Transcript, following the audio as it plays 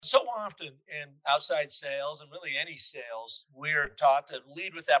so often in outside sales and really any sales, we're taught to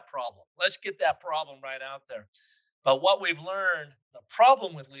lead with that problem. Let's get that problem right out there. But what we've learned, the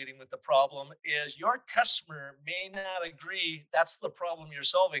problem with leading with the problem is your customer may not agree that's the problem you're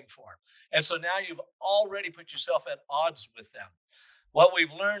solving for. And so now you've already put yourself at odds with them. What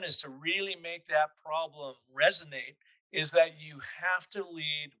we've learned is to really make that problem resonate is that you have to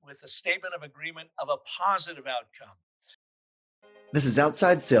lead with a statement of agreement of a positive outcome. This is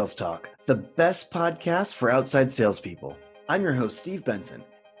Outside Sales Talk, the best podcast for outside salespeople. I'm your host, Steve Benson,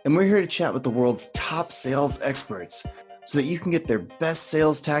 and we're here to chat with the world's top sales experts so that you can get their best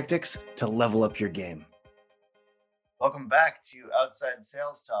sales tactics to level up your game. Welcome back to Outside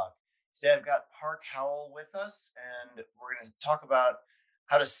Sales Talk. Today I've got Park Howell with us, and we're going to talk about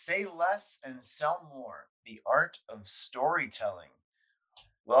how to say less and sell more, the art of storytelling.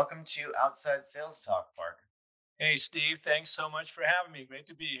 Welcome to Outside Sales Talk, Park. Hey, Steve, thanks so much for having me. Great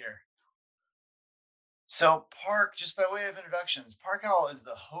to be here. So, Park, just by way of introductions, Park Howell is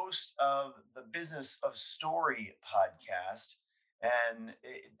the host of the Business of Story podcast, and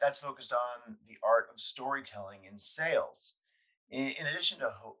that's focused on the art of storytelling in sales. In addition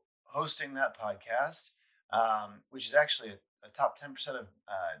to hosting that podcast, which is actually a top 10% of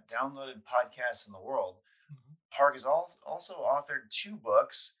downloaded podcasts in the world, Mhm. Park has also authored two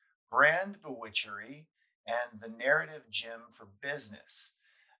books, Brand Bewitchery and The Narrative Gym for Business.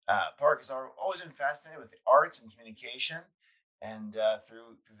 Park has always been fascinated with the arts and communication, and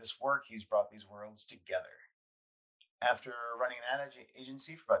through this work, he's brought these worlds together. After running an ad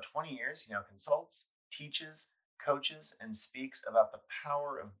agency for about 20 years, he now consults, teaches, coaches, and speaks about the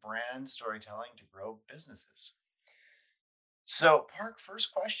power of brand storytelling to grow businesses. So, Park,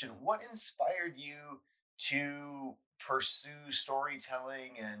 first question: what inspired you to pursue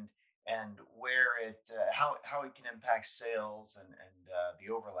storytelling and where it how it can impact sales and the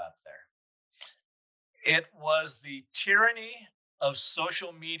overlap there? It was the tyranny of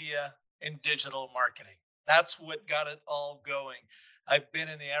social media and digital marketing. That's what got it all going. I've been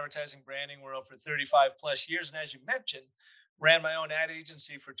in the advertising branding world for 35 plus years. And as you mentioned, ran my own ad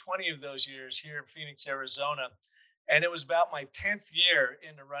agency for 20 of those years here in Phoenix, Arizona. And it was about my 10th year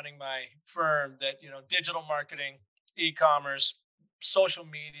into running my firm that, digital marketing, e-commerce, social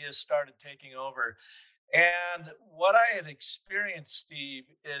media started taking over. And what I had experienced, Steve,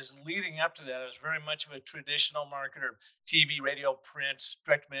 is leading up to that, I was very much of a traditional marketer, TV, radio, print,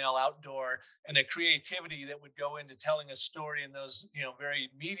 direct mail, outdoor, and the creativity that would go into telling a story in those,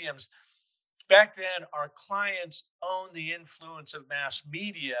 very mediums. Back then, our clients owned the influence of mass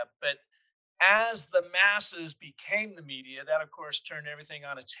media, but as the masses became the media, that of course turned everything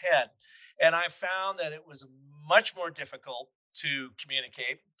on its head. And I found that it was much more difficult to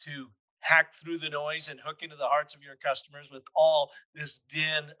communicate, to hack through the noise and hook into the hearts of your customers with all this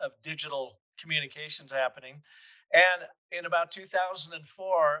din of digital communications happening. And in about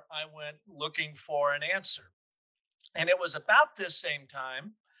 2004, I went looking for an answer. And it was about this same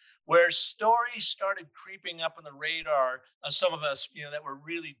time where stories started creeping up on the radar of some of us, that were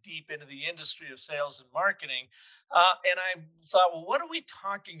really deep into the industry of sales and marketing. And I thought, well, what are we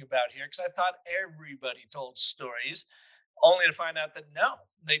talking about here? Because I thought everybody told stories, only to find out that no,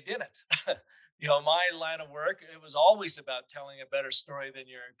 they didn't. My line of work, it was always about telling a better story than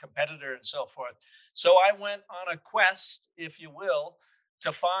your competitor and so forth. So I went on a quest, if you will,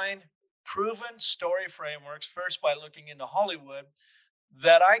 to find proven story frameworks, first by looking into Hollywood,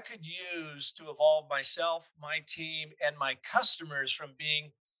 that I could use to evolve myself, my team, and my customers from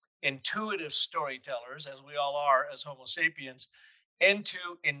being intuitive storytellers, as we all are as Homo sapiens, into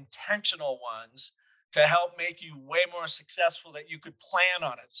intentional ones to help make you way more successful, that you could plan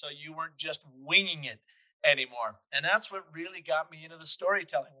on it so you weren't just winging it anymore. And that's what really got me into the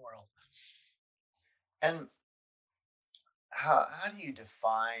storytelling world. And how do you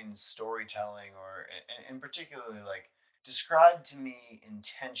define storytelling, or and particularly like describe to me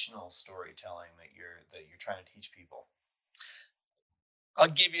intentional storytelling that you're trying to teach people? I'll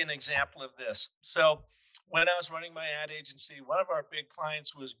give you an example of this. So, when I was running my ad agency, one of our big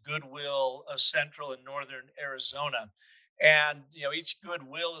clients was Goodwill of Central and Northern Arizona. And each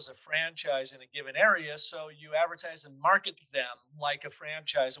Goodwill is a franchise in a given area, so you advertise and market them like a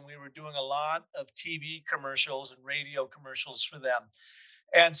franchise. And we were doing a lot of TV commercials and radio commercials for them.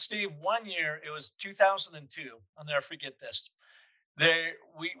 And Steve, one year, it was 2002. I'll never forget this.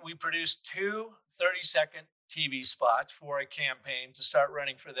 We produced two 30-second TV spots for a campaign to start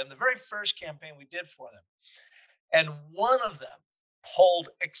running for them. The very first campaign we did for them. And one of them pulled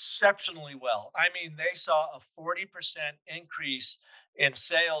exceptionally well. I mean, they saw a 40% increase in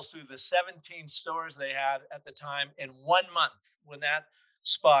sales through the 17 stores they had at the time in 1 month when that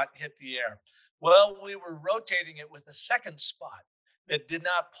spot hit the air. Well, we were rotating it with a second spot that did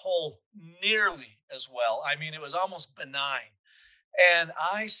not pull nearly as well. I mean, it was almost benign. And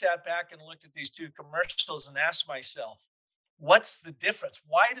I sat back and looked at these two commercials and asked myself, what's the difference?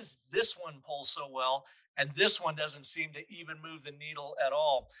 Why does this one pull so well and this one doesn't seem to even move the needle at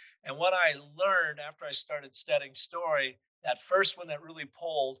all? And what I learned after I started studying story, that first one that really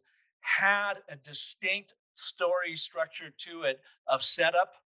pulled had a distinct story structure to it of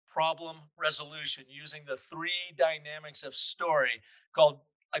setup, problem, resolution, using the three dynamics of story called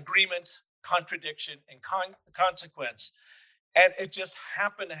agreement, contradiction, and consequence. And it just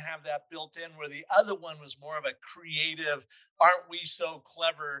happened to have that built in where the other one was more of a creative, aren't we so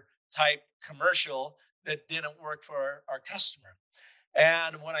clever type commercial that didn't work for our customer.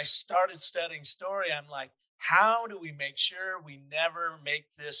 And when I started studying story, I'm like, how do we make sure we never make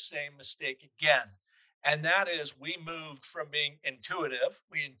this same mistake again? And that is, we moved from being intuitive.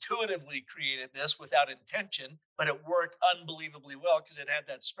 We intuitively created this without intention, but it worked unbelievably well because it had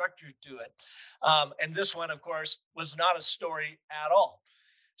that structure to it. And this one, of course, was not a story at all.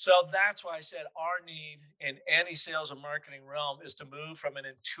 So that's why I said our need in any sales and marketing realm is to move from an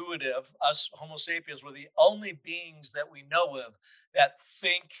intuitive, us Homo sapiens were the only beings that we know of that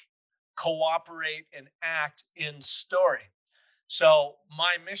think, cooperate, and act in story. So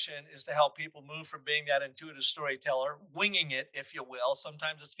my mission is to help people move from being that intuitive storyteller, winging it, if you will.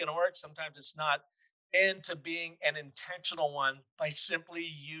 Sometimes it's going to work, sometimes it's not, into being an intentional one by simply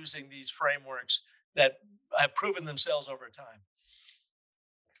using these frameworks that have proven themselves over time.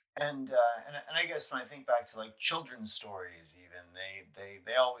 And I guess when I think back to like children's stories, even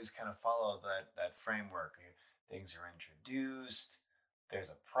they always kind of follow that framework. Things are introduced, there's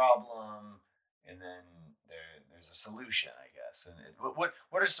a problem, and then there's a solution, I guess. And what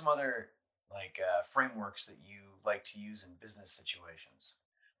are some other like frameworks that you like to use in business situations?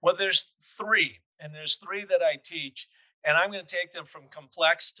 Well, there's three, and there's three that I teach, and I'm going to take them from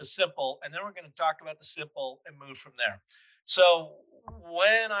complex to simple, and then we're going to talk about the simple and move from there. So,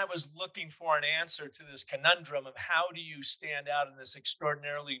 when I was looking for an answer to this conundrum of how do you stand out in this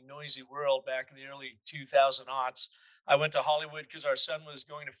extraordinarily noisy world back in the early 2000 aughts, I went to Hollywood because our son was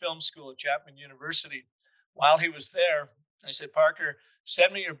going to film school at Chapman University. While he was there, I said, Parker,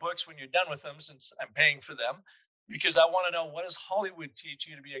 send me your books when you're done with them since I'm paying for them because I want to know, what does Hollywood teach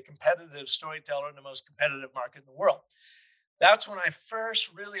you to be a competitive storyteller in the most competitive market in the world? That's when I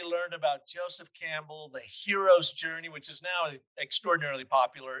first really learned about Joseph Campbell, the hero's journey, which is now extraordinarily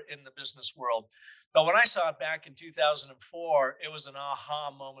popular in the business world. But when I saw it back in 2004, it was an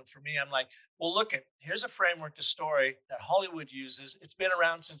aha moment for me. I'm like, well, look at, here's a framework to story that Hollywood uses. It's been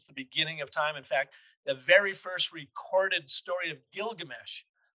around since the beginning of time. In fact, the very first recorded story of Gilgamesh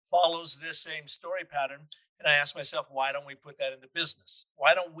follows this same story pattern. And I asked myself, why don't we put that into business?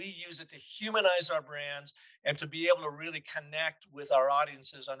 Why don't we use it to humanize our brands and to be able to really connect with our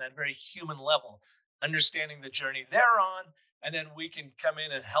audiences on that very human level, understanding the journey they're on, and then we can come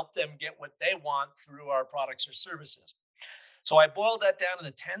in and help them get what they want through our products or services. So I boiled that down to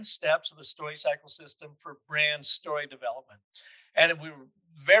the 10 steps of the story cycle system for brand story development. And we were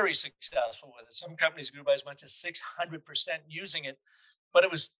very successful with it. Some companies grew by as much as 600% using it, but it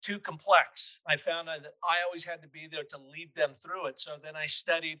was too complex. I found that I always had to be there to lead them through it. So then I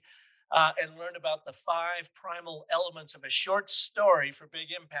studied and learned about the five primal elements of a short story for big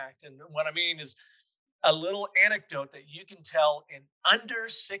impact. And what I mean is a little anecdote that you can tell in under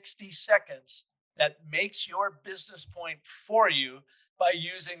 60 seconds that makes your business point for you by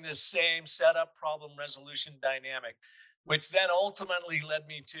using this same setup problem resolution dynamic, which then ultimately led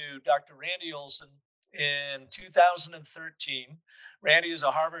me to Dr. Randy Olson in 2013. Randy is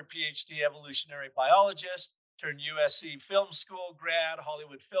a Harvard PhD evolutionary biologist, turned USC Film School grad,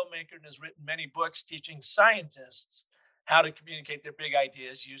 Hollywood filmmaker, and has written many books teaching scientists how to communicate their big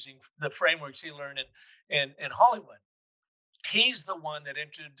ideas using the frameworks he learned in Hollywood. He's the one that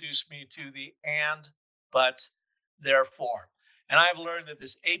introduced me to the and, but, therefore. And I've learned that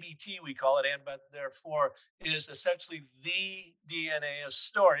this ABT, we call it, and, but, therefore, is essentially the DNA of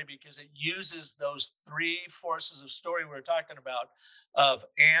story because it uses those three forces of story we're talking about of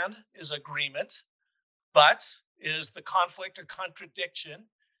and is agreement, but is the conflict or contradiction,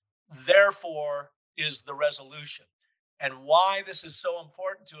 therefore is the resolution. And why this is so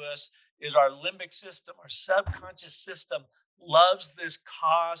important to us is our limbic system, our subconscious system loves this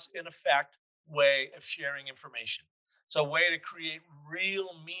cause and effect way of sharing information. It's a way to create real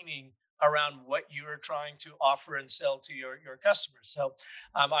meaning around what you're trying to offer and sell to your customers. So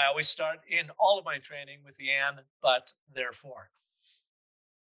I always start in all of my training with the and, but, therefore.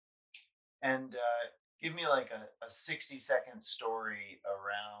 And Give me like a 60-second story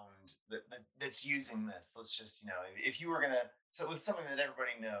around that's using this. Let's just, if you were gonna, so with something that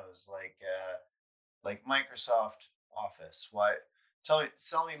everybody knows, like Microsoft Office. Why?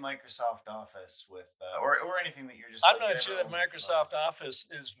 Sell me Microsoft Office with, or anything that you're just I'm like not never sure that overly familiar. Microsoft Office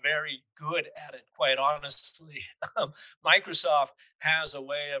is very good at it, quite honestly. Microsoft has a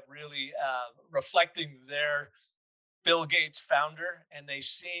way of really reflecting their Bill Gates founder, and they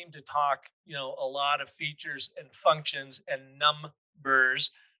seem to talk, a lot of features and functions and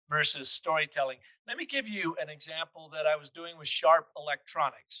numbers versus storytelling. Let me give you an example that I was doing with Sharp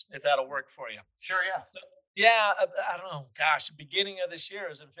Electronics, if that'll work for you. Sure, yeah. So, yeah, I don't know. Gosh, beginning of this year, it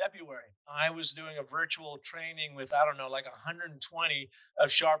was in February. I was doing a virtual training with, I don't know, like 120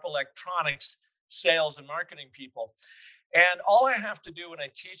 of Sharp Electronics sales and marketing people. And all I have to do when I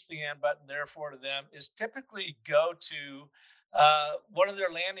teach the and button, therefore, to them is typically go to one of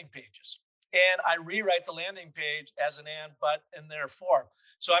their landing pages. And I rewrite the landing page as an and, but, and therefore.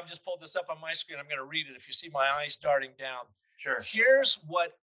 So I've just pulled this up on my screen. I'm going to read it if you see my eyes darting down. Sure. Here's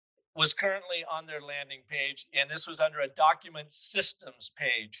what was currently on their landing page. And this was under a document systems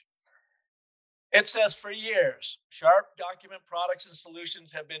page. It says for years, Sharp Document Products and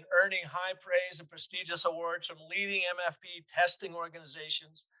Solutions have been earning high praise and prestigious awards from leading MFP testing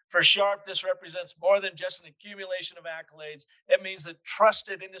organizations. For Sharp, this represents more than just an accumulation of accolades. It means that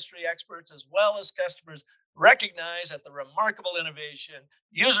trusted industry experts, as well as customers, recognize that the remarkable innovation,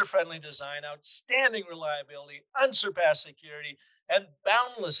 user friendly design, outstanding reliability, unsurpassed security, and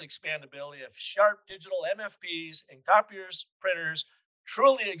boundless expandability of Sharp digital MFPs and copiers, printers,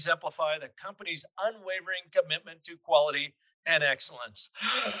 truly exemplify the company's unwavering commitment to quality and excellence.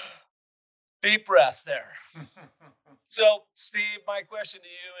 Deep breath there. So, Steve, my question to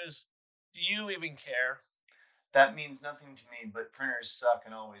you is, do you even care? That means nothing to me, but printers suck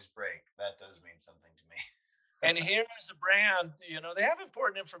and always break. That does mean something to me. And here is a brand, they have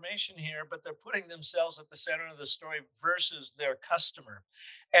important information here, but they're putting themselves at the center of the story versus their customer.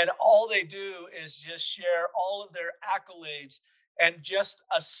 And all they do is just share all of their accolades and just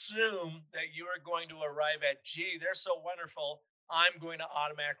assume that you are going to arrive at, gee, they're so wonderful. I'm going to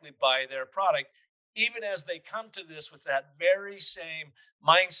automatically buy their product, even as they come to this with that very same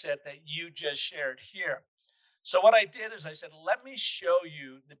mindset that you just shared here. So, what I did is I said, let me show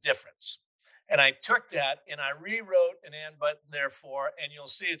you the difference. And I took that and I rewrote an and but therefore, and you'll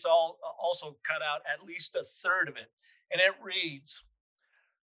see it's all also cut out at least a third of it. And it reads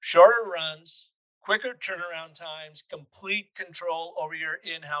shorter runs, quicker turnaround times, complete control over your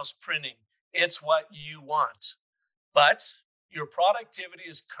in house printing. It's what you want. But your productivity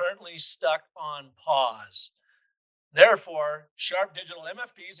is currently stuck on pause. Therefore, Sharp Digital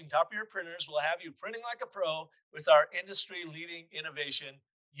MFPs and copier printers will have you printing like a pro with our industry leading innovation,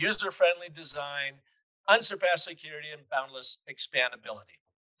 user friendly design, unsurpassed security, and boundless expandability.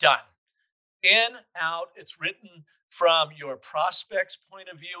 Done. In, out, it's written from your prospect's point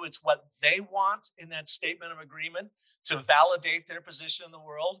of view. It's what they want in that statement of agreement to validate their position in the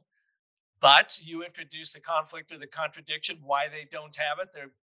world. But you introduce the conflict or the contradiction, why they don't have it.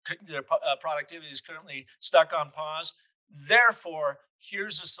 Their productivity is currently stuck on pause. Therefore,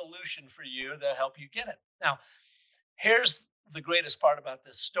 here's a solution for you to help you get it. Now, here's the greatest part about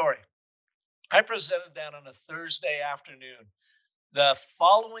this story. I presented that on a Thursday afternoon. The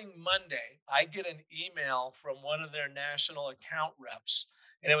following Monday, I get an email from one of their national account reps.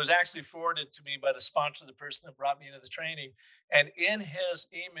 And it was actually forwarded to me by the sponsor, the person that brought me into the training. And in his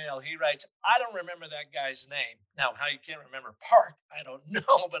email, he writes, I don't remember that guy's name. Now, how you can't remember Park, I don't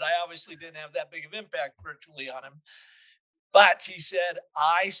know, but I obviously didn't have that big of impact virtually on him. But he said,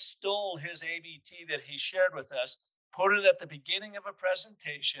 I stole his ABT that he shared with us, put it at the beginning of a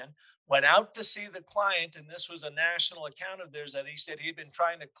presentation, went out to see the client, and this was a national account of theirs that he said he'd been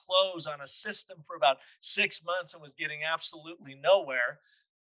trying to close on a system for about 6 months and was getting absolutely nowhere.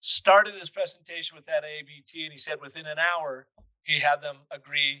 Started his presentation with that ABT, and he said within an hour, he had them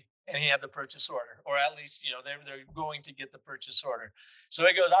agree and he had the purchase order, or at least, they're going to get the purchase order. So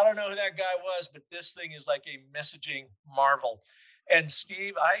he goes, I don't know who that guy was, but this thing is like a messaging marvel. And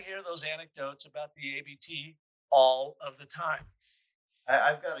Steve, I hear those anecdotes about the ABT all of the time.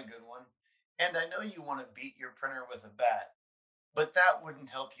 I've got a good one. And I know you want to beat your printer with a bat, but that wouldn't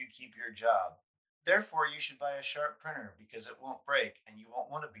help you keep your job. Therefore, you should buy a Sharp printer because it won't break and you won't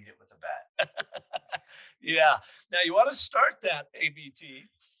want to beat it with a bat. Yeah. Now you want to start that ABT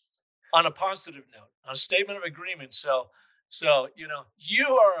on a positive note, on a statement of agreement. So you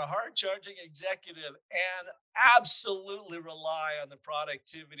are a hard charging executive and absolutely rely on the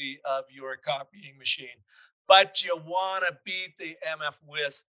productivity of your copying machine. but you want to beat the MF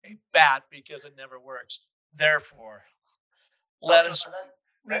with a bat because it never works. Therefore, let Okay, us so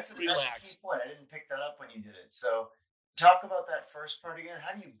that's a key relax. point. I didn't pick that up when you did it. So talk about that first part again.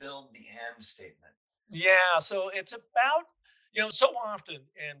 How do you build the and statement? Yeah, so it's about, so often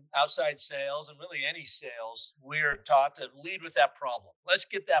in outside sales and really any sales, we're taught to lead with that problem. Let's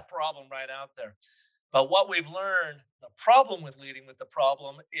get that problem right out there. But what we've learned, the problem with leading with the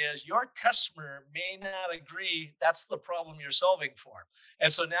problem is your customer may not agree that's the problem you're solving for.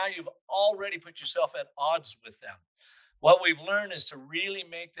 And so now you've already put yourself at odds with them. What we've learned is to really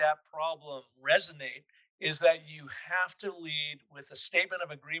make that problem resonate is that you have to lead with a statement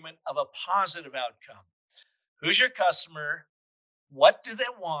of agreement of a positive outcome. Who's your customer? What do they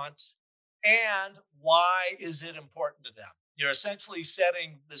want? And why is it important to them? You're essentially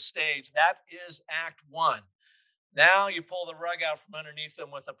setting the stage. That is act one. Now you pull the rug out from underneath them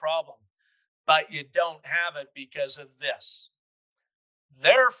with a problem, but you don't have it because of this.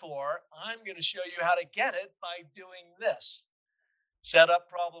 Therefore, I'm going to show you how to get it by doing this. Set up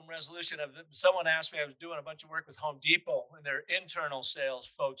problem resolution. Someone asked me, I was doing a bunch of work with Home Depot and their internal sales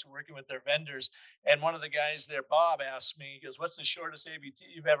folks working with their vendors. And one of the guys there, Bob, asked me, he goes, "What's the shortest ABT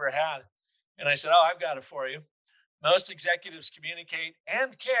you've ever had?" And I said, "Oh, I've got it for you. Most executives communicate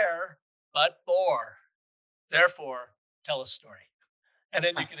and care, but bore. Therefore, tell a story." And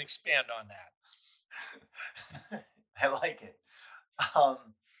then you can expand on that. I like it. Um,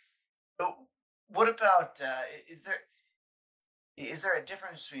 but what about is there a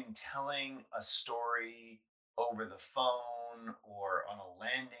difference between telling a story over the phone or on a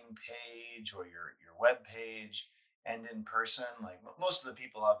landing page or your web page and in person? Like most of the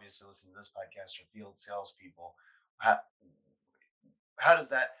people obviously listening to this podcast are field salespeople. How, how does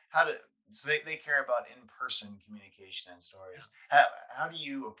that how do so they care about in-person communication and Yeah. stories. How do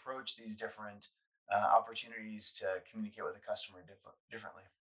you approach these different opportunities to communicate with a customer differently?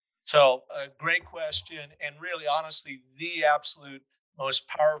 So, a great question. And really, honestly, the absolute most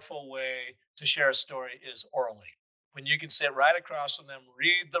powerful way to share a story is orally. When you can sit right across from them,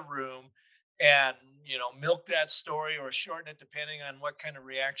 read the room, and milk that story or shorten it depending on what kind of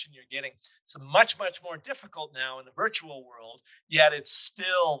reaction you're getting. It's much, much more difficult now in the virtual world, yet it's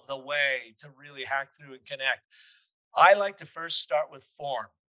still the way to really hack through and connect. I like to first start with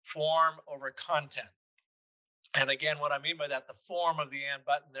form over content. And again, what I mean by that, the form of the and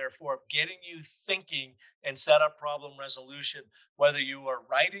button, therefore, of getting you thinking and set up problem resolution, whether you are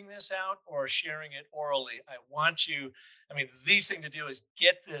writing this out or sharing it orally. I mean, the thing to do is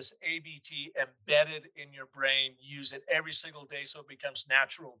get this ABT embedded in your brain, use it every single day so it becomes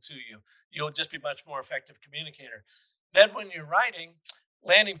natural to you. You'll just be much more effective communicator. Then when you're writing,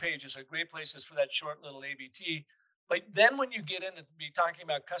 landing pages are great places for that short little ABT. But then when you get into be talking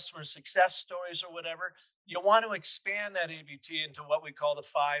about customer success stories or whatever, you want to expand that ABT into what we call the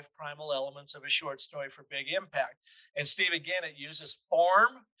five primal elements of a short story for big impact. And Steve, again, it uses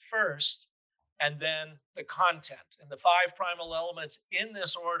form first and then the content. And the five primal elements in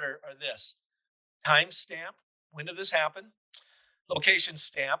this order are this: timestamp, when did this happen? Location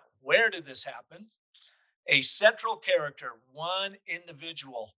stamp, where did this happen? A central character, one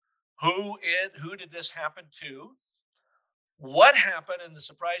individual, who did this happen to? What happened and the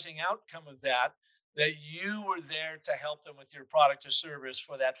surprising outcome of that, that you were there to help them with your product or service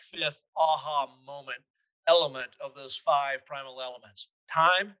for that fifth aha moment element of those five primal elements: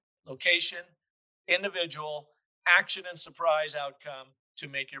 time, location, individual, action, and surprise outcome to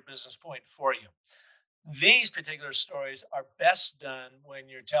make your business point for you. These particular stories are best done when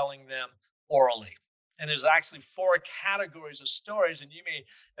you're telling them orally. And there's actually four categories of stories, and you may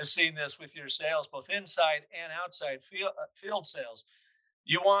have seen this with your sales, both inside and outside field sales.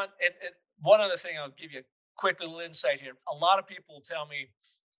 You want, and one other thing, I'll give you a quick little insight here. A lot of people tell me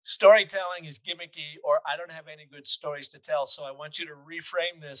storytelling is gimmicky, or I don't have any good stories to tell. So I want you to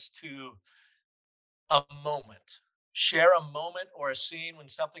reframe this to a moment. Share a moment or a scene when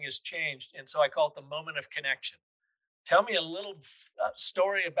something has changed. And so I call it the moment of connection. Tell me a little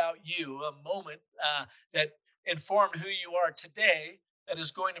story about you, a moment that informed who you are today that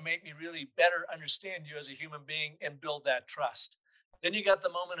is going to make me really better understand you as a human being and build that trust. Then you got the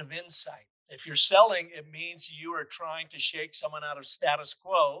moment of insight. If you're selling, it means you are trying to shake someone out of status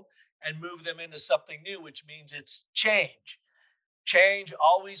quo and move them into something new, which means it's change. Change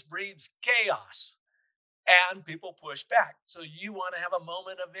always breeds chaos and people push back. So you want to have a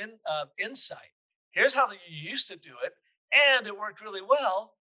moment of insight. Here's how you used to do it, and it worked really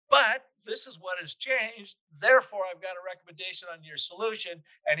well, but this is what has changed. Therefore, I've got a recommendation on your solution,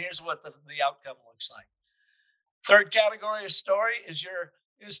 and here's what the outcome looks like. Third category of story is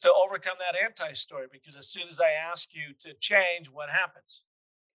is to overcome that anti-story, because as soon as I ask you to change, what happens?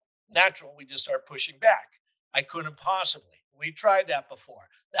 Natural, we just start pushing back. I couldn't possibly. We tried that before.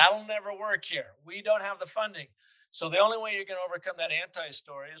 That'll never work here. We don't have the funding. So the only way you're going to overcome that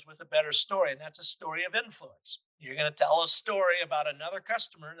anti-story is with a better story, and that's a story of influence. You're going to tell a story about another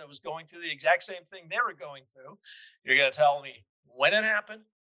customer that was going through the exact same thing they were going through. You're going to tell me when it happened,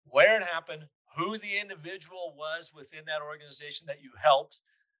 where it happened, who the individual was within that organization that you helped,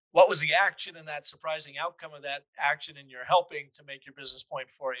 what was the action and that surprising outcome of that action and you're helping to make your business point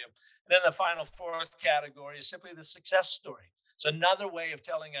for you. And then the final fourth category is simply the success story. It's another way of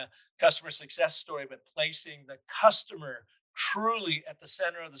telling a customer success story, but placing the customer truly at the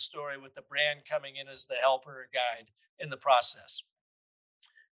center of the story, with the brand coming in as the helper or guide in the process.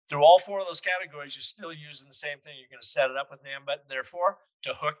 Through all four of those categories, you're still using the same thing. You're going to set it up with an and, but, therefore,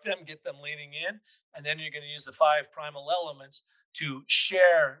 to hook them, get them leaning in, and then you're going to use the five primal elements to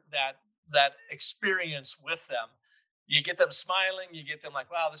share that experience with them. You get them smiling, you get them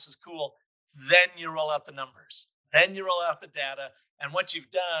like, wow, this is cool. Then you roll out the numbers, then you roll out the data, and what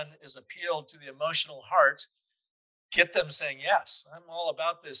you've done is appealed to the emotional heart, get them saying, yes, I'm all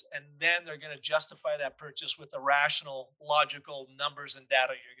about this. And then they're going to justify that purchase with the rational, logical numbers and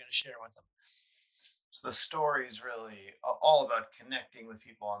data you're going to share with them. So the story is really all about connecting with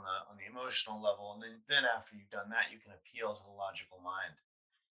people on the emotional level, and then after you've done that, you can appeal to the logical mind.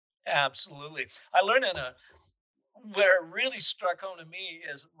 Absolutely. I learned in a where it really struck home to me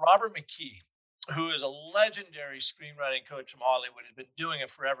is Robert McKee, who is a legendary screenwriting coach from Hollywood. He's been doing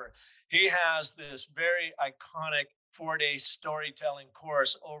it forever. He has this very iconic 4-day storytelling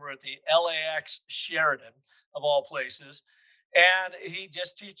course over at the LAX Sheridan, of all places. And he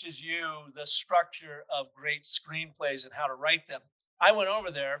just teaches you the structure of great screenplays and how to write them. I went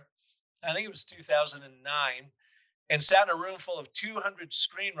over there, I think it was 2009, and sat in a room full of 200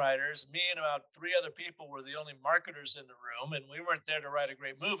 screenwriters. Me and about three other people were the only marketers in the room. And we weren't there to write a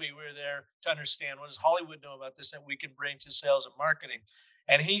great movie. We were there to understand, what does Hollywood know about this that we can bring to sales and marketing.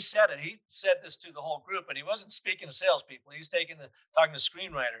 And he said it. He said this to the whole group, and he wasn't speaking to salespeople. He's talking to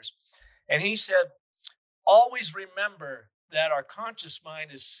screenwriters. And he said, always remember that our conscious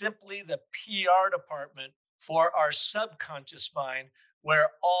mind is simply the PR department for our subconscious mind,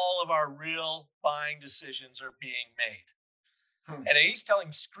 where all of our real buying decisions are being made. Hmm. And he's telling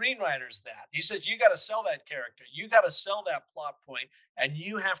screenwriters that. He says, you got to sell that character. You got to sell that plot point, and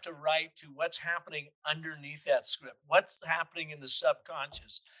you have to write to what's happening underneath that script, what's happening in the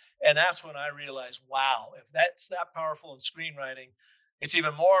subconscious. And that's when I realized, wow, if that's that powerful in screenwriting, it's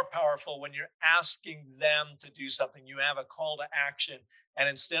even more powerful when you're asking them to do something. You have a call to action. And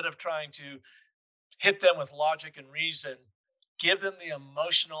instead of trying to hit them with logic and reason, give them the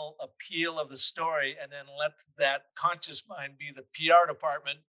emotional appeal of the story, and then let that conscious mind be the PR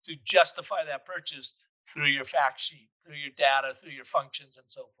department to justify that purchase through your fact sheet, through your data, through your functions, and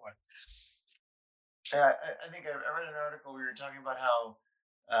so forth. Yeah, I think I read an article where you were talking about how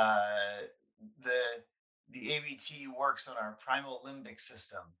uh, the ABT works on our primal limbic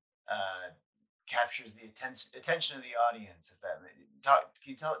system, uh, captures the attention of the audience. If that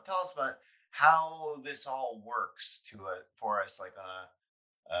can you tell us about how this all works for us, like on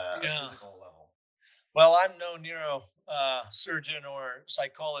a Yeah. physical level? Well, I'm no neuro surgeon or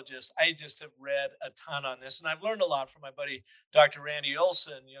psychologist. I just have read a ton on this, and I've learned a lot from my buddy Dr. Randy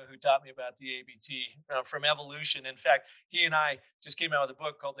Olson, who taught me about the ABT from evolution. In fact, he and I just came out with a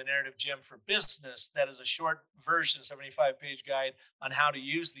book called The Narrative Gym for Business. That is a short version, 75-page guide on how to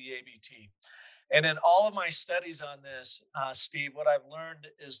use the ABT. And in all of my studies on this, Steve, what I've learned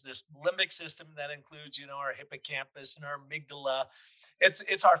is this limbic system that includes, our hippocampus and our amygdala.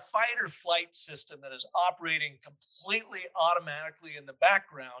 It's our fight or flight system that is operating completely automatically in the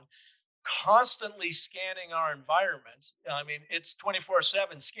background, constantly scanning our environment. I mean, it's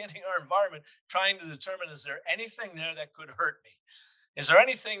 24/7 scanning our environment, trying to determine, is there anything there that could hurt me? Is there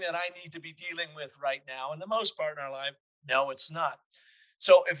anything that I need to be dealing with right now? And the most part in our life, no, it's not.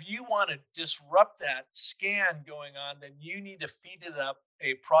 So if you want to disrupt that scan going on, then you need to feed it up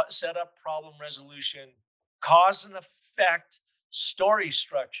set up problem resolution, cause and effect story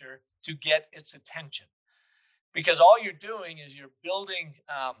structure to get its attention. Because all you're doing is you're building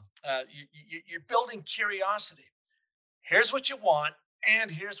you're building curiosity. Here's what you want, and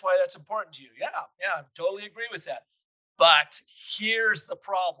here's why that's important to you. Yeah, yeah, I totally agree with that. But here's the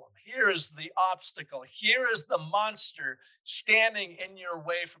problem. Here is the obstacle. Here is the monster standing in your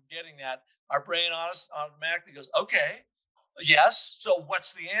way from getting that. Our brain automatically goes, okay, yes. So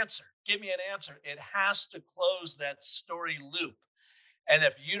what's the answer? Give me an answer. It has to close that story loop. And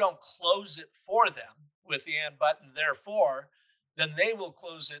if you don't close it for them with the and button, therefore, then they will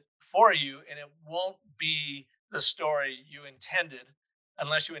close it for you and it won't be the story you intended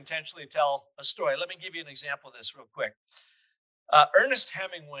unless you intentionally tell a story. Let me give you an example of this real quick. Ernest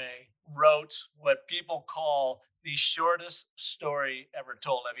Hemingway wrote what people call the shortest story ever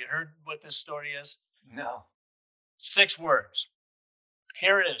told. Have you heard what this story is? No. 6 words.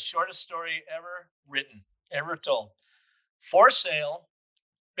 Here it is, shortest story ever written, ever told. For sale,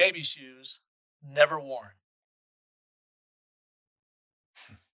 baby shoes, never worn.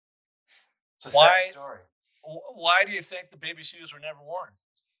 It's a sad Why? story. Why do you think the baby shoes were never worn?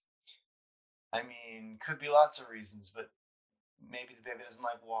 I mean, could be lots of reasons, but maybe the baby doesn't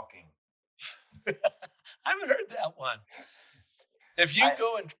like walking. I haven't heard that one. If you I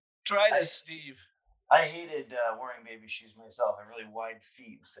go and try I this, Steve, I hated wearing baby shoes myself. I have really wide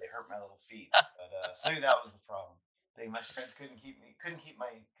feet, so they hurt my little feet. But so maybe that was the problem. My parents couldn't keep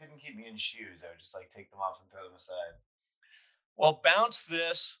me in shoes. I would just like take them off and throw them aside. well, bounce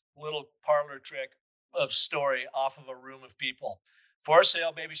this little parlor trick of story off of a room of people. For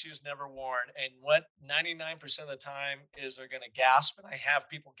sale, baby shoes never worn. And what 99% of the time is they're going to gasp. And I have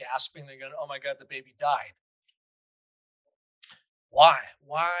people gasping. They're going, oh my God, the baby died. Why?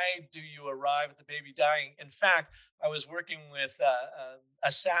 Why do you arrive at the baby dying? In fact, I was working with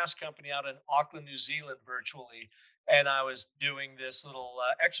a SaaS company out in Auckland, New Zealand, virtually, and I was doing this little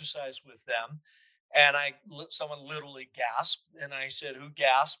exercise with them. And someone literally gasped, and I said, "Who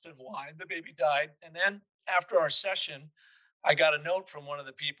gasped and why?" The baby died. And then after our session, I got a note from one of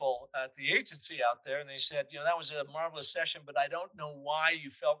the people at the agency out there, and they said, that was a marvelous session, but I don't know why you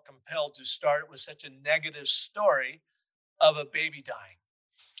felt compelled to start with such a negative story of a baby dying.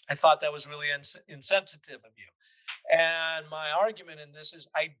 I thought that was really insensitive of you. And my argument in this is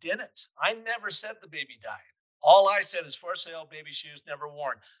I didn't. I never said the baby died. All I said is for sale, baby shoes never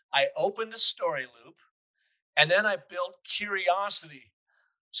worn. I opened a story loop and then I built curiosity.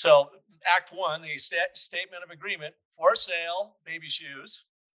 So, Act One, the statement of agreement for sale, baby shoes,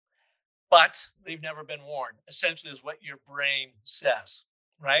 but they've never been worn, essentially, is what your brain says,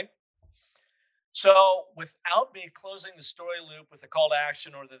 right? So, without me closing the story loop with a call to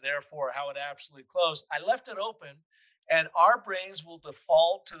action or the therefore, how it absolutely closed, I left it open. And our brains will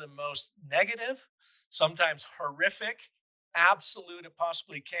default to the most negative, sometimes horrific, absolute it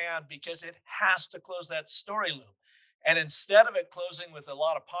possibly can, because it has to close that story loop. And instead of it closing with a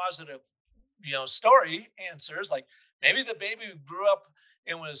lot of positive, story answers, like maybe the baby grew up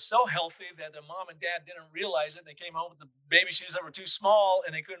and was so healthy that the mom and dad didn't realize it. They came home with the baby shoes that were too small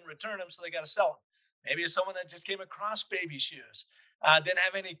and they couldn't return them, so they got to sell them. Maybe it's someone that just came across baby shoes, didn't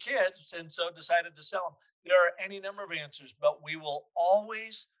have any kids, and so decided to sell them. There are any number of answers, but we will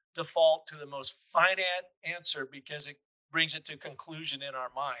always default to the most finite answer because it brings it to conclusion in our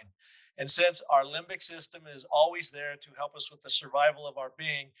mind. And since our limbic system is always there to help us with the survival of our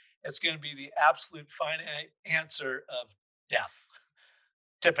being, it's going to be the absolute finite answer of death,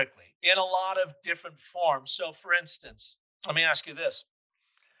 typically, in a lot of different forms. So, for instance, let me ask you this.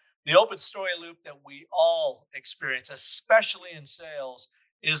 The open story loop that we all experience, especially in sales,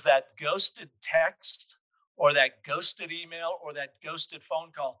 is that ghosted text or that ghosted email or that ghosted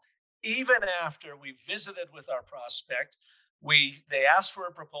phone call. Even after we visited with our prospect, they asked for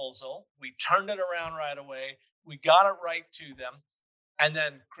a proposal, we turned it around right away, we got it right to them, and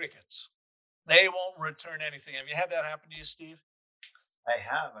then crickets. They won't return anything. Have you had that happen to you, Steve? I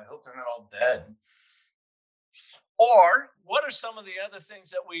have. I hope they're not all dead. Or what are some of the other things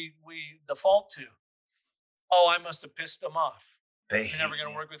that we default to? Oh, I must have pissed them off. They You're never hate going to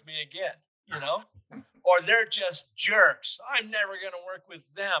me. work with me again, you know? Or they're just jerks. I'm never going to work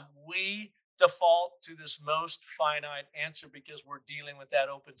with them. We default to this most finite answer because we're dealing with that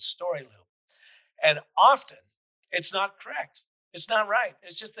open story loop. And often it's not correct. It's not right.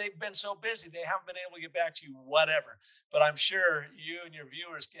 It's just they've been so busy. They haven't been able to get back to you, whatever. But I'm sure you and your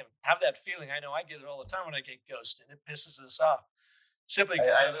viewers can have that feeling. I know I get it all the time when I get ghosted. It pisses us off simply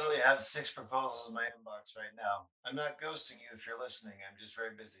because I literally have 6 proposals in my inbox right now. I'm not ghosting you if you're listening. I'm just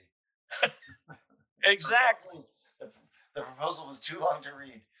very busy. exactly. The, the proposal was too long to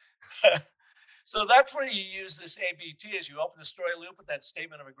read. So that's where you use this ABT as you open the story loop with that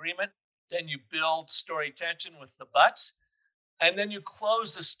statement of agreement. Then you build story tension with the buts. And then you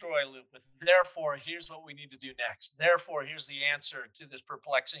close the story loop with, therefore, here's what we need to do next. Therefore, here's the answer to this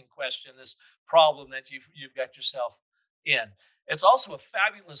perplexing question, this problem that you've got yourself in. It's also a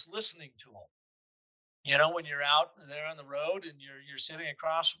fabulous listening tool. When you're out there on the road and you're sitting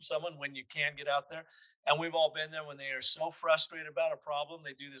across from someone when you can get out there, and we've all been there when they are so frustrated about a problem,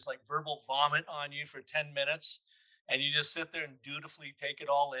 they do this like verbal vomit on you for 10 minutes, and you just sit there and dutifully take it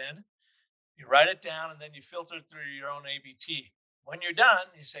all in. You write it down and then you filter through your own ABT. When you're done,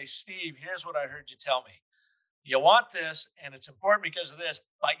 you say, Steve, here's what I heard you tell me. You want this, and it's important because of this,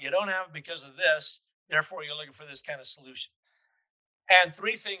 but you don't have it because of this. Therefore, you're looking for this kind of solution. And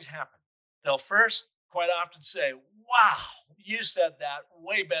three things happen. They'll first quite often say, wow, you said that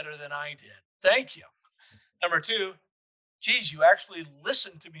way better than I did. Thank you. Number two, geez, you actually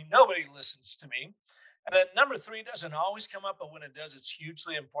listened to me. Nobody listens to me. And then number three doesn't always come up, but when it does, it's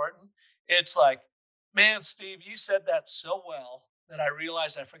hugely important. It's like, man, Steve, you said that so well that I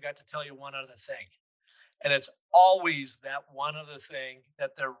realized I forgot to tell you one other thing. And it's always that one other thing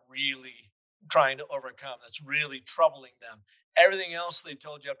that they're really trying to overcome, that's really troubling them. Everything else they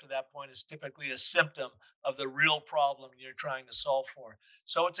told you up to that point is typically a symptom of the real problem you're trying to solve for.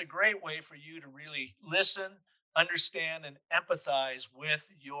 So it's a great way for you to really listen, understand, and empathize with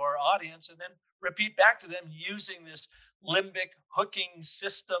your audience, and then repeat back to them using this limbic hooking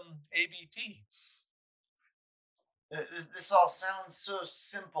system ABT. This all sounds so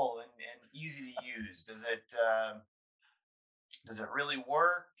simple and easy to use. Does it really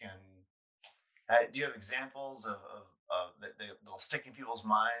work? And do you have examples of that'll stick in people's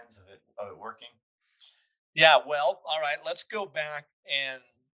minds of it working? Yeah, well, all right, let's go back and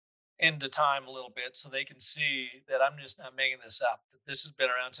into time a little bit so they can see that I'm just not making this up, that this has been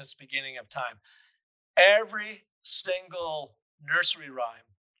around since the beginning of time. Every single nursery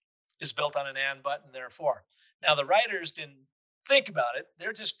rhyme is built on an and, but, and therefore. Now, the writers didn't think about it.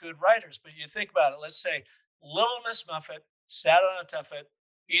 They're just good writers. But you think about it. Let's say Little Miss Muffet sat on a tuffet,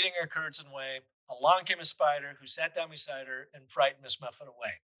 eating her curds and whey. Along came a spider who sat down beside her and frightened Miss Muffet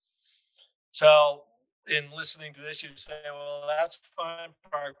away. So, in listening to this, you'd say, well, that's fine,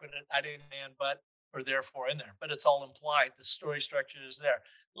 Park, but I didn't and, but, or therefore in there. But it's all implied. The story structure is there.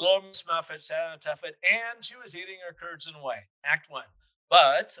 Little Miss Muffet sat on a tuffet and she was eating her curds and whey. Act one.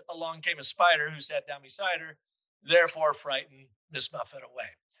 But along came a spider who sat down beside her, therefore frightened Miss Muffet away.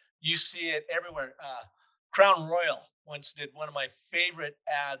 You see it everywhere. Crown Royal once did one of my favorite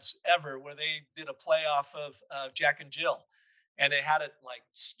ads ever where they did a play off of Jack and Jill. And they had it like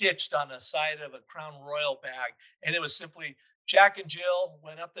stitched on the side of a Crown Royal bag. And it was simply Jack and Jill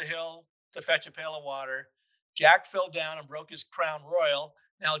went up the hill to fetch a pail of water. Jack fell down and broke his Crown Royal.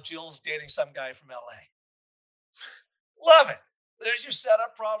 Now Jill's dating some guy from LA. Love it. There's your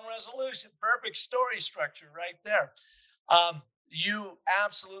setup, problem resolution. Perfect story structure right there. You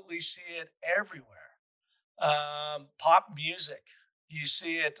absolutely see it everywhere. Pop music, you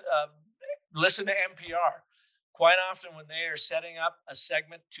see it. Listen to NPR. Quite often, when they are setting up a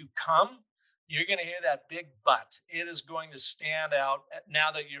segment to come, you're going to hear that big but. It is going to stand out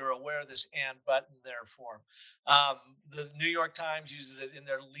now that you're aware of this and but in their form. The New York Times uses it in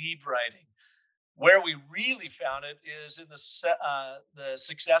their lead writing. Where we really found it is in the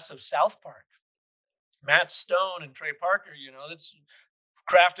success of South Park. Matt Stone and Trey Parker, that's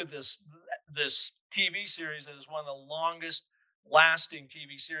crafted this TV series that is one of the longest lasting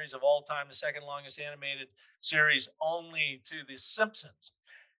TV series of all time, the second longest animated series, only to The Simpsons.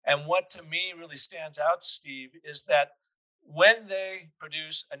 And what to me really stands out, Steve, is that when they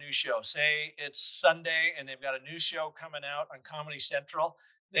produce a new show, say it's Sunday and they've got a new show coming out on Comedy Central,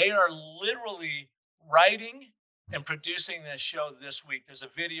 they are literally writing and producing this show this week. There's a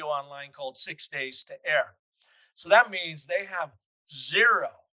video online called 6 Days to Air. So that means they have zero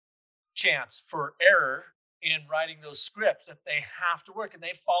chance for error in writing those scripts, that they have to work and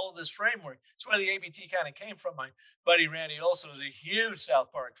they follow this framework. That's where the ABT kind of came from. My buddy Randy Olson was a huge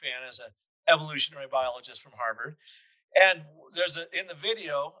South Park fan as an evolutionary biologist from Harvard. And in the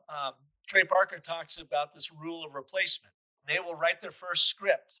video, Trey Parker talks about this rule of replacement. They will write their first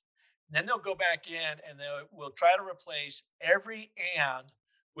script, and then they'll go back in and they will try to replace every and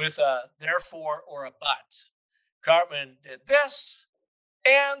with a therefore or a but. Cartman did this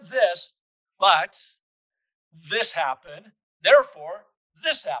and this, but this happened. Therefore,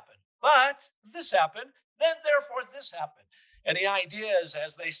 this happened. But this happened. Then, therefore, this happened. And the idea is,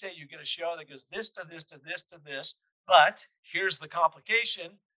 as they say, you get a show that goes this to this to this to this, but here's the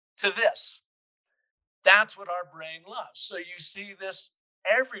complication to this. That's what our brain loves. So you see this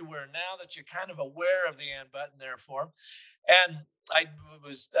everywhere now that you're kind of aware of the and, but, and therefore. And I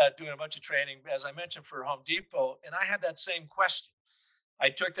was doing a bunch of training, as I mentioned, for Home Depot, and I had that same question. I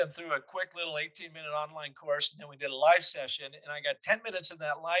took them through a quick little 18-minute online course, and then we did a live session. And I got 10 minutes in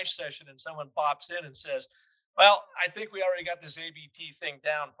that live session, and someone pops in and says, well, I think we already got this ABT thing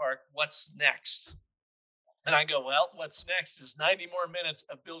down, Park. What's next? And I go, well, what's next is 90 more minutes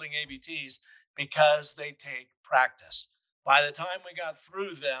of building ABTs because they take practice. By the time we got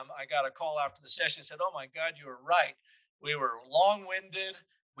through them, I got a call after the session and said, oh my God, you were right. We were long-winded.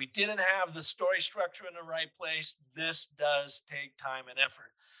 We didn't have the story structure in the right place. This does take time and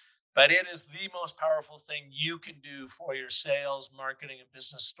effort, but it is the most powerful thing you can do for your sales, marketing, and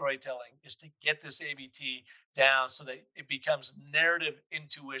business storytelling is to get this ABT down so that it becomes narrative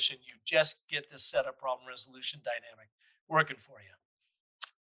intuition. You just get this setup problem resolution dynamic working for you.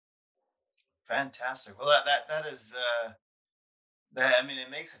 Fantastic. Well, that is that. I mean, it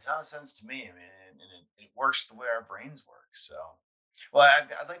makes a ton of sense to me. I mean, and it works the way our brains work. So, well,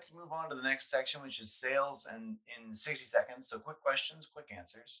 I'd like to move on to the next section, which is sales, and in 60 seconds. So, quick questions, quick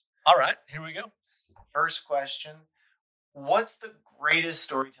answers. All right, here we go. First question: what's the greatest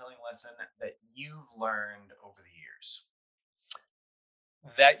storytelling lesson that you've learned over the years?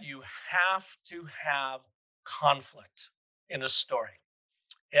 That you have to have conflict in a story.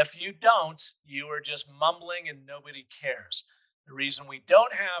 If you don't, you are just mumbling and nobody cares. The reason we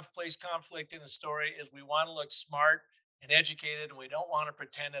don't have place conflict in a story is we want to look smart and educated, and we don't want to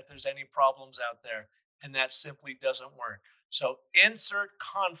pretend that there's any problems out there. And that simply doesn't work. So insert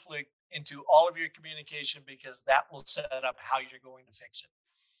conflict into all of your communication because that will set up how you're going to fix it.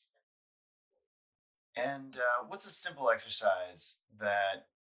 And what's a simple exercise that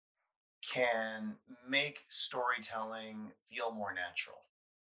can make storytelling feel more natural?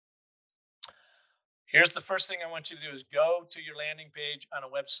 Here's the first thing I want you to do is go to your landing page on a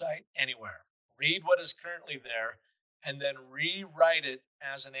website anywhere. Read what is currently there and then rewrite it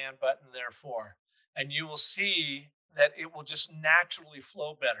as an and button therefore. And you will see that it will just naturally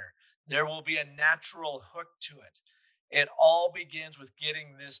flow better. There will be a natural hook to it. It all begins with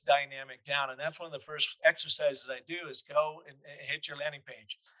getting this dynamic down. And that's one of the first exercises I do is go and hit your landing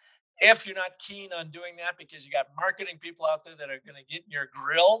page. If you're not keen on doing that because you got marketing people out there that are going to get in your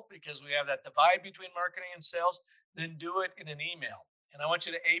grill because we have that divide between marketing and sales, then do it in an email. And I want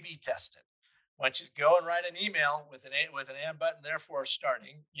you to A/B test it. I want you to go and write an email with an and button, therefore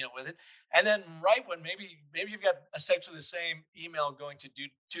starting, with it, and then write one. Maybe you've got essentially the same email going to do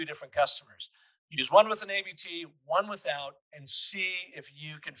two different customers. Use one with an ABT, one without, and see if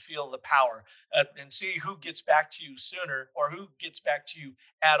you can feel the power and see who gets back to you sooner or who gets back to you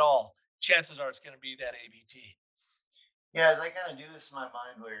at all. Chances are it's going to be that ABT. Yeah, as I kind of do this in my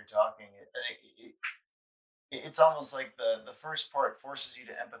mind while you're talking, it's almost like the first part forces you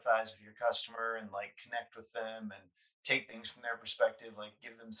to empathize with your customer and like connect with them and take things from their perspective, like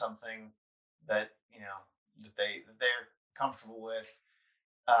give them something that that they're comfortable with,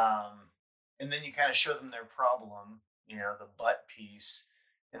 um, and then you kind of show them their problem, the butt piece,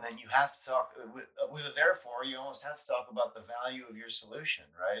 and then you have to talk with a therefore. You almost have to talk about the value of your solution,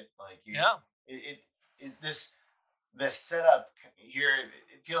 right? Like Yeah. this setup here,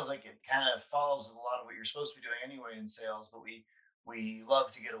 it feels like it kind of follows a lot of what you're supposed to be doing anyway in sales, but we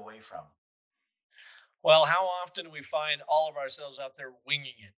love to get away from. Well, how often do we find all of ourselves out there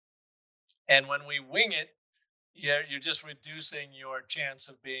winging it? And when we wing it, you're just reducing your chance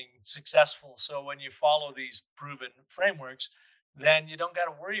of being successful. So when you follow these proven frameworks, then you don't got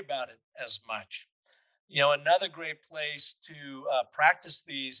to worry about it as much. Another great place to practice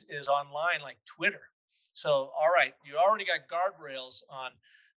these is online, like Twitter. So, all right, you already got guardrails on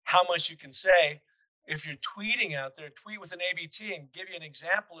how much you can say. If you're tweeting out there, tweet with an ABT and give you an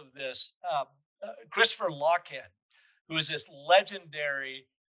example of this. Christopher Lochhead, who is this legendary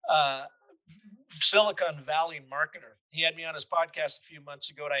uh, Silicon Valley marketer. He had me on his podcast a few months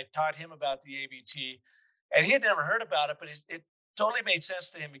ago, and I taught him about the ABT. And he had never heard about it, but it totally made sense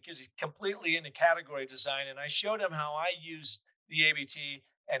to him because he's completely into category design. And I showed him how I use the ABT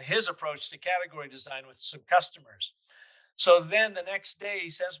and his approach to category design with some customers. So then the next day, he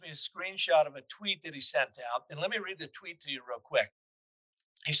sends me a screenshot of a tweet that he sent out. And let me read the tweet to you real quick.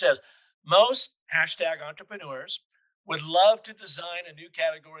 He says, most hashtag entrepreneurs would love to design a new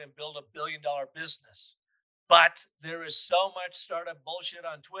category and build $1 billion business. But there is so much startup bullshit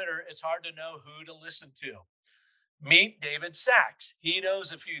on Twitter, it's hard to know who to listen to. Meet David Sachs. He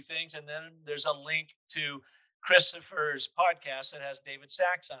knows a few things. And then there's a link to Christopher's podcast that has David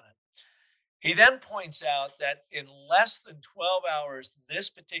Sachs on it. He then points out that in less than 12 hours, this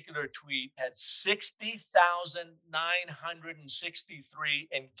particular tweet had 60,963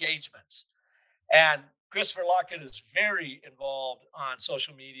 engagements. And Christopher Lockett is very involved on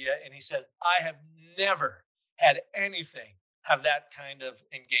social media. And he said, I have never had anything have that kind of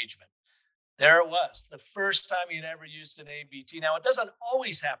engagement. There it was, the first time he'd ever used an ABT. Now, it doesn't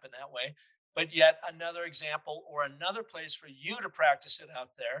always happen that way, but yet another example or another place for you to practice it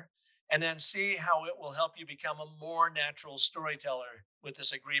out there and then see how it will help you become a more natural storyteller with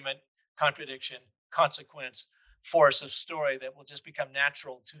this agreement, contradiction, consequence, force of story that will just become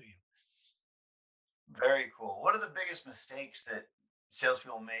natural to you. Very cool. What are the biggest mistakes that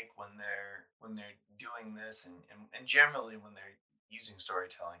salespeople make when they're doing this, and generally when they're using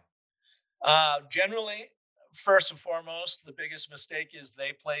storytelling? Generally, first and foremost, the biggest mistake is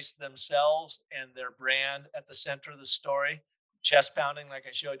they place themselves and their brand at the center of the story. Chest pounding, like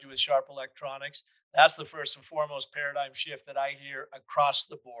I showed you with Sharp Electronics. That's the first and foremost paradigm shift that I hear across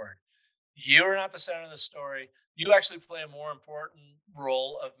the board. You are not the center of the story. You actually play a more important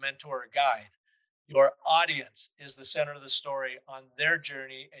role of mentor or guide. Your audience is the center of the story on their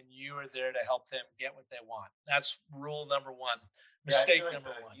journey, and you are there to help them get what they want. That's rule number one. Yeah, I feel Mistake like number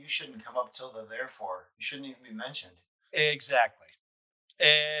the one. you shouldn't come up till the therefore. You shouldn't even be mentioned. Exactly.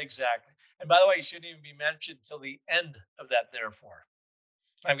 Exactly. And by the way, you shouldn't even be mentioned till the end of that therefore.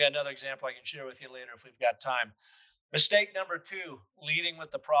 I've got another example I can share with you later if we've got time. Mistake number two, leading with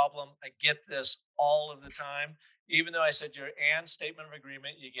the problem. I get this all of the time. Even though I said your and statement of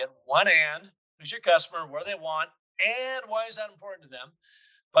agreement, you get one and, who's your customer, where they want, and why is that important to them?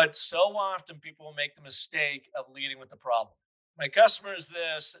 But so often people will make the mistake of leading with the problem. My customer is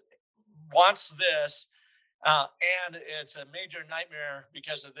this, wants this, uh, and it's a major nightmare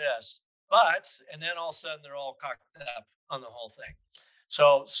because of this. But, and then all of a sudden they're all cocked up on the whole thing.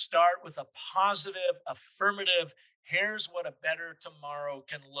 So start with a positive, affirmative. Here's what a better tomorrow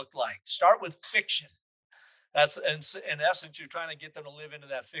can look like. Start with fiction. That's in essence, you're trying to get them to live into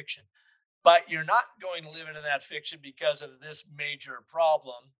that fiction. But you're not going to live into that fiction because of this major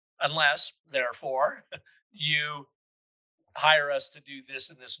problem, unless, therefore, you hire us to do this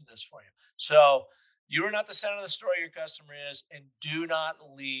and this and this for you. So you are not the center of the story, your customer is, and do not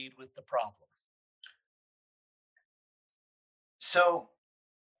lead with the problem. So,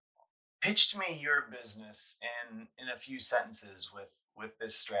 pitch to me your business in a few sentences with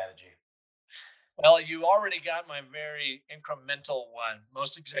this strategy. Well, you already got my very incremental one.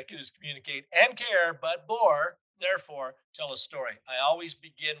 Most executives communicate and care, but bore, therefore, tell a story. I always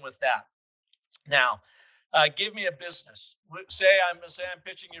begin with that. Now, give me a business. Say I'm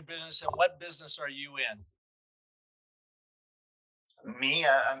pitching your business, and what business are you in? Me,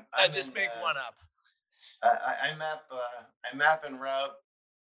 I'm Just in. make one up. I map and route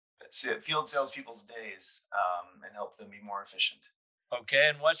field salespeople's days, and help them be more efficient. Okay,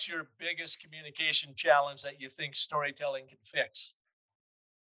 and what's your biggest communication challenge that you think storytelling can fix?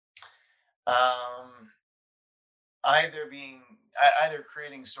 Um, either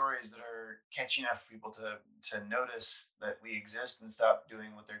creating stories that are catchy enough for people to notice that we exist and stop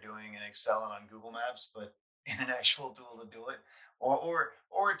doing what they're doing and excelling on Google Maps, but in an actual tool to do it, or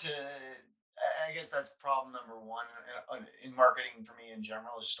to I guess that's problem number one in marketing for me in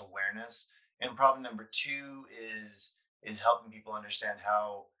general is just awareness, and problem number two is helping people understand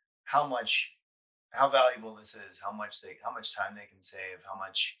how much how valuable this is, how much time they can save, how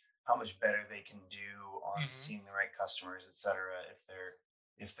much better they can do on Hmm. seeing the right customers, etc.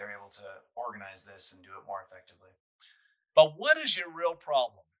 If they're able to organize this and do it more effectively. But what is your real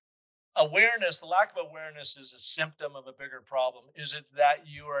problem? Awareness, the lack of awareness is a symptom of a bigger problem. Is it that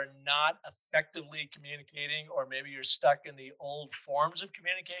you are not effectively communicating, or maybe you're stuck in the old forms of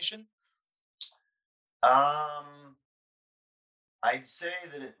communication? Um, I'd say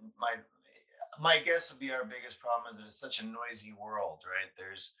that my guess would be our biggest problem is that it's such a noisy world, right?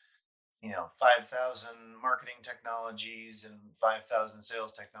 There's 5,000 marketing technologies and 5,000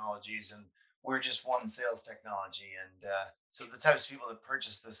 sales technologies, and we're just one sales technology. And so the types of people that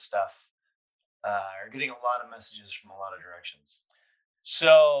purchase this stuff are getting a lot of messages from a lot of directions.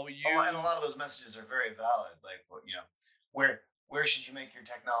 So And a you lot of those messages are very valid. Like, where should you make your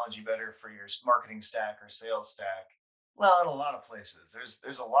technology better for your marketing stack or sales stack? Well, in a lot of places,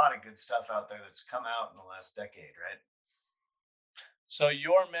 there's a lot of good stuff out there that's come out in the last decade, right? So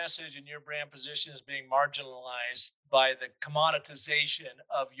your message and your brand position is being marginalized by the commoditization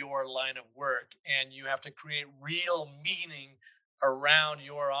of your line of work, and you have to create real meaning around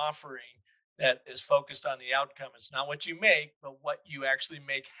your offering that is focused on the outcome. It's not what you make, but what you actually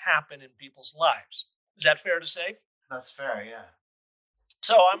make happen in people's lives. Is that fair to say? That's fair, yeah.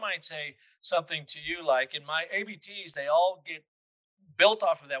 So I might say something to you like, in my ABTs, they all get built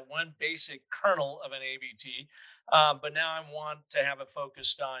off of that one basic kernel of an ABT. But now I want to have it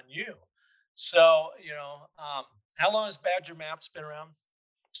focused on you. So, how long has Badger Maps been around?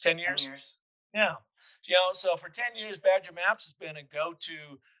 10 10 years? years. Yeah. So for 10 years, Badger Maps has been a go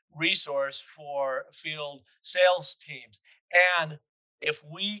to resource for field sales teams. And if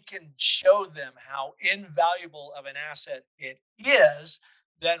we can show them how invaluable of an asset it is,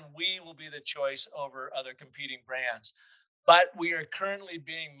 then we will be the choice over other competing brands. But we are currently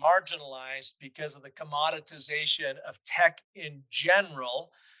being marginalized because of the commoditization of tech in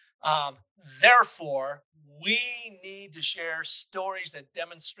general. Um, Therefore, we need to share stories that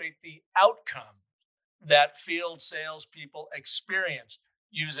demonstrate the outcome that field salespeople experience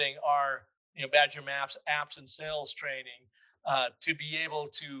using our Badger Maps apps and sales training to be able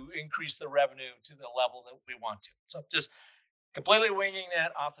to increase the revenue to the level that we want to. So just completely winging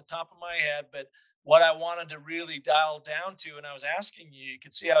that off the top of my head. But what I wanted to really dial down to, and I was asking you, you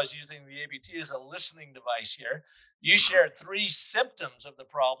could see I was using the ABT as a listening device here. You Mhm. shared three symptoms of the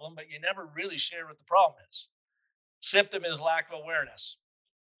problem, but you never really shared what the problem is. Symptom is lack of awareness.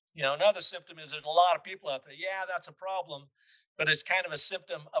 Another symptom is there's a lot of people out there. Yeah, that's a problem, but it's kind of a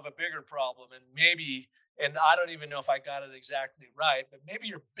symptom of a bigger problem. And maybe, and I don't even know if I got it exactly right, but maybe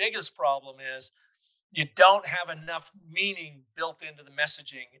your biggest problem is you don't have enough meaning built into the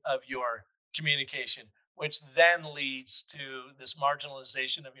messaging of your communication, which then leads to this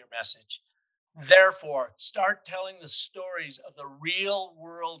marginalization of your message. Therefore, start telling the stories of the real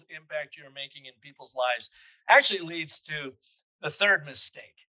world impact you're making in people's lives. Actually leads to the third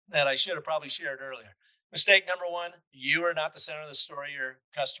mistake that I should have probably shared earlier. Mistake number one, you are not the center of the story your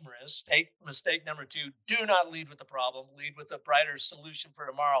customer is. Mistake number two, do not lead with the problem, lead with a brighter solution for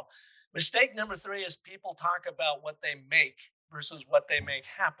tomorrow. Mistake number three is people talk about what they make versus what they make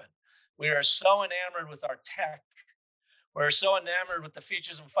happen. We are so enamored with our tech, we're so enamored with the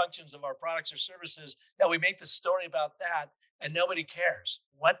features and functions of our products or services that we make the story about that and nobody cares.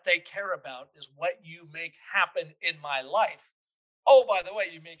 What they care about is what you make happen in my life. Oh, by the way,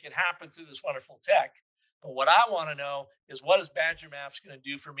 you make it happen through this wonderful tech. But what I want to know is what is Badger Maps going to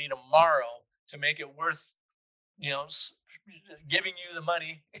do for me tomorrow to make it worth, you know, giving you the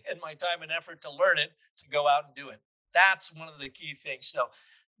money and my time and effort to learn it to go out and do it. That's one of the key things. So,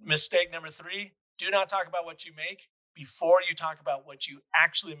 mistake number three, do not talk about what you make before you talk about what you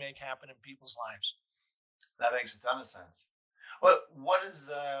actually make happen in people's lives. That makes a ton of sense.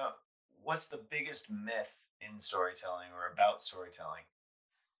 What's the biggest myth in storytelling or about storytelling?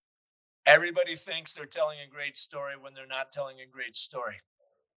 Everybody thinks they're telling a great story when they're not telling a great story.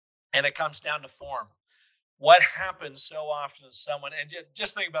 And it comes down to form. What happens so often is someone, and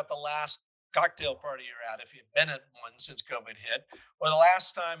just think about the last cocktail party you're at, if you've been at one since COVID hit, or the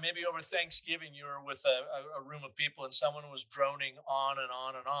last time, maybe over Thanksgiving, you were with a room of people and someone was droning on and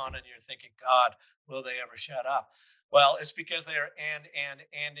on and on, and you're thinking, God, will they ever shut up? Well, it's because they are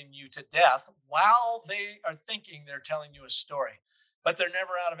anding you to death while they are thinking they're telling you a story. But they're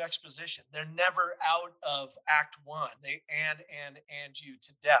never out of exposition. They're never out of act one. They and you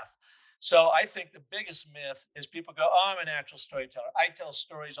to death. So I think the biggest myth is people go, "Oh, I'm a natural storyteller. I tell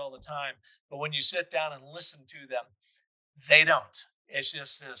stories all the time." But when you sit down and listen to them, they don't. It's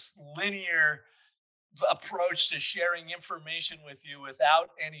just this linear approach to sharing information with you without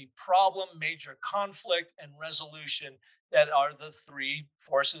any problem, major conflict, and resolution that are the three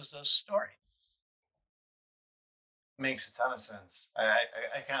forces of story. Makes a ton of sense.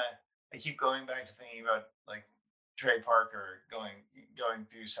 I kind of I keep going back to thinking about like Trey Parker going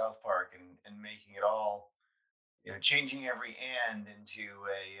through South Park and making it all, changing every and into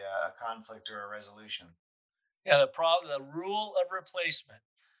a conflict or a resolution. Yeah, the rule of replacement.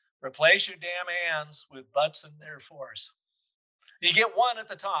 Replace your damn ands with buts and therefores. You get one at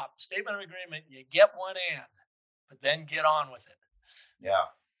the top, statement of agreement, you get one and, but then get on with it. Yeah,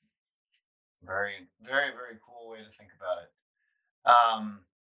 very very cool way to think about it. Um,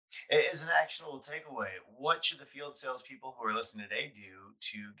 as an actionable takeaway, what should the field salespeople who are listening today do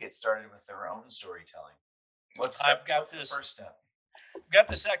to get started with their own storytelling? I've got What's the this first step? got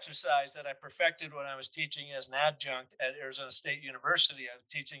this exercise that I perfected when I was teaching as an adjunct at Arizona State University. I was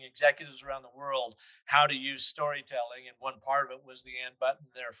teaching executives around the world how to use storytelling, and one part of it was the and button,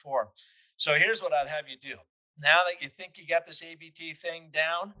 therefore. So here's what I'd have you do. Now that you think you got this ABT thing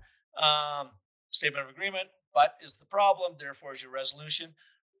down, statement of agreement, but is the problem, therefore is your resolution.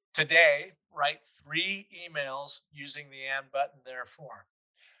 Today, write 3 emails using the and button, therefore.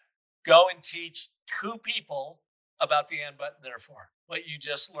 Go and teach 2 people about the and button, therefore, what you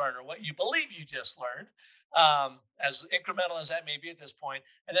just learned or what you believe you just learned, as incremental as that may be at this point.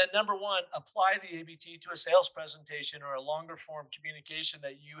 And then, number one, apply the ABT to a sales presentation or a longer form communication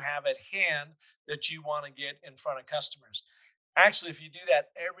that you have at hand that you want to get in front of customers. Actually, if you do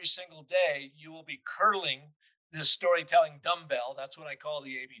that every single day, you will be curling this storytelling dumbbell. That's what I call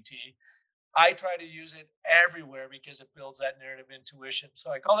the ABT. I try to use it everywhere because it builds that narrative intuition.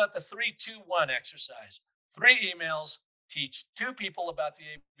 So I call that the 3-2-1 exercise. 3 emails, teach 2 people about the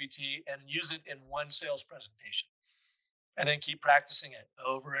ABT, and use it in one sales presentation. And then keep practicing it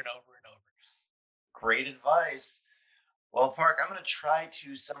over and over and over. Great advice. Well, Park, I'm going to try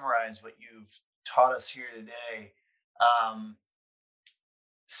to summarize what you've taught us here today. Um,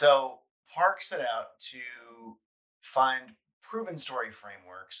 So Park set out to find proven story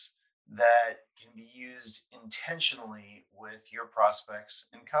frameworks that can be used intentionally with your prospects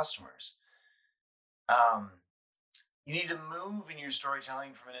and customers. Um, you need to move in your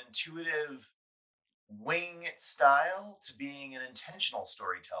storytelling from an intuitive wing style to being an intentional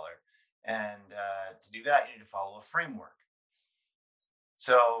storyteller. And to do that, you need to follow a framework.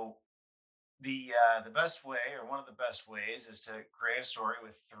 So the best way, or one of the best ways, is to create a story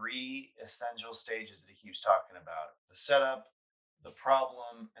with three essential stages that he keeps talking about: the setup, the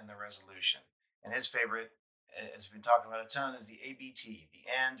problem, and the resolution. And his favorite, as we've been talking about a ton, is the ABT, the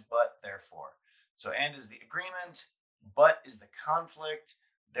and, but, therefore. So and is the agreement, but is the conflict,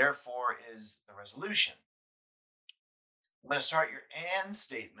 therefore is the resolution. I'm going to start your and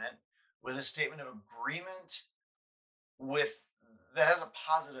statement with a statement of agreement with that has a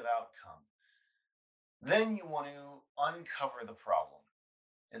positive outcome. Then you want to uncover the problem.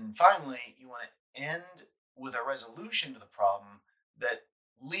 And finally, you want to end with a resolution to the problem that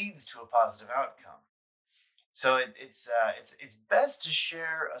leads to a positive outcome. So it's best to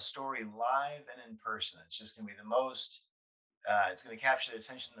share a story live and in person. It's just going to be the most. It's going to capture the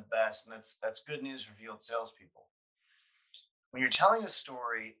attention the best, and that's good news for field salespeople. When you're telling a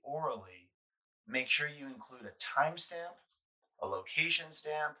story orally, make sure you include a timestamp, a location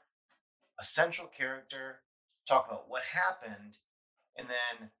stamp, a central character, talk about what happened, and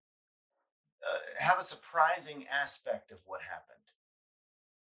then have a surprising aspect of what happened.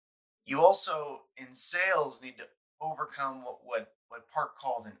 You also, in sales, need to overcome what Park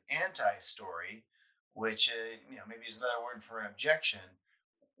called an anti-story, which maybe is another word for an objection,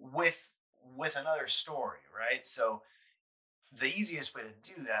 with with another story, right? So the easiest way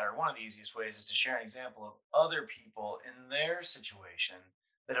to do that, or one of the easiest ways, is to share an example of other people in their situation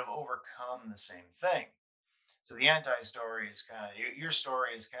that have overcome the same thing. So the anti-story is kind of your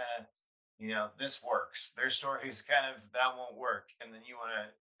story is kind of, this works. Their story is kind of that won't work, and then you want to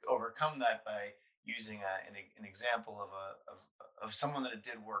overcome that by using an example of someone that it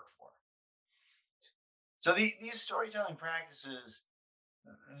did work for. So these storytelling practices,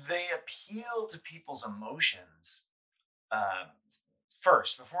 they appeal to people's emotions, um,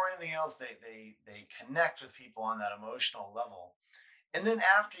 first before anything else. They connect with people on that emotional level, and then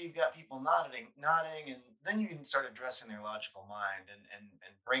after you've got people nodding, and then you can start addressing their logical mind, and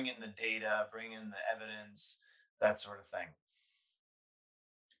bring in the data, bring in the evidence, that sort of thing.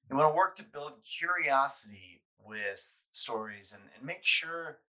 You want to work to build curiosity with stories, and make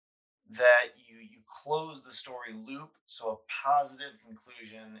sure that you close the story loop so a positive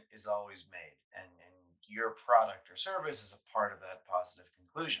conclusion is always made, and your product or service is a part of that positive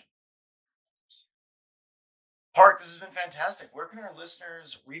conclusion. Park, this has been fantastic. Where can our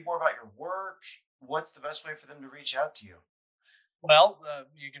listeners read more about your work? What's the best way for them to reach out to you? Well,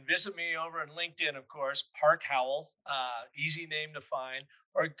 you can visit me over on LinkedIn, of course, Park Howell, easy name to find,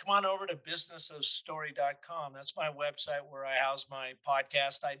 or come on over to businessofstory.com. That's my website where I house my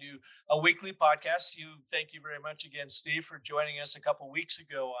podcast. I do a weekly podcast. Thank you very much again, Steve, for joining us a couple weeks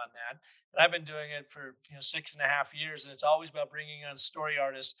ago on that. And I've been doing it for 6.5 years, and it's always about bringing on story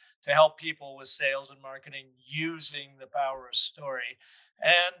artists to help people with sales and marketing using the power of story.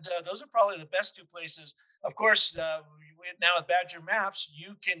 And those are probably the best two places. Of course, now with Badger Maps,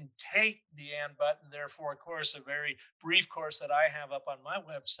 you can take the and button, therefore, of course, a very brief course that I have up on my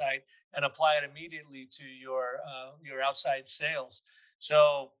website, and apply it immediately to your outside sales.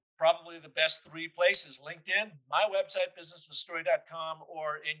 So probably the best three places: LinkedIn, my website, businessthestory.com,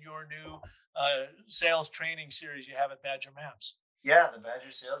 or in your new sales training series you have at Badger Maps. Yeah, the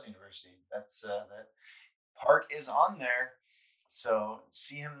Badger Sales University. That's that Park is on there, so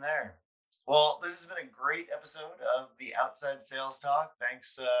see him there. Well, this has been a great episode of the Outside Sales Talk.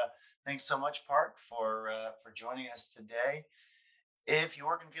 Thanks so much, Park, for joining us today. If you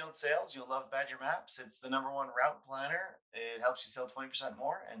work in field sales, you'll love Badger Maps. It's the number one route planner. It helps you sell 20%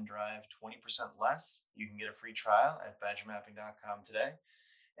 more and drive 20% less. You can get a free trial at badgermapping.com today.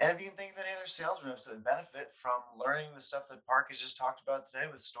 And if you can think of any other sales reps that would benefit from learning the stuff that Park has just talked about today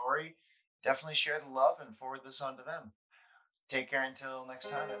with story, definitely share the love and forward this on to them. Take care until next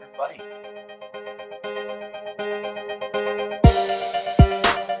time, everybody.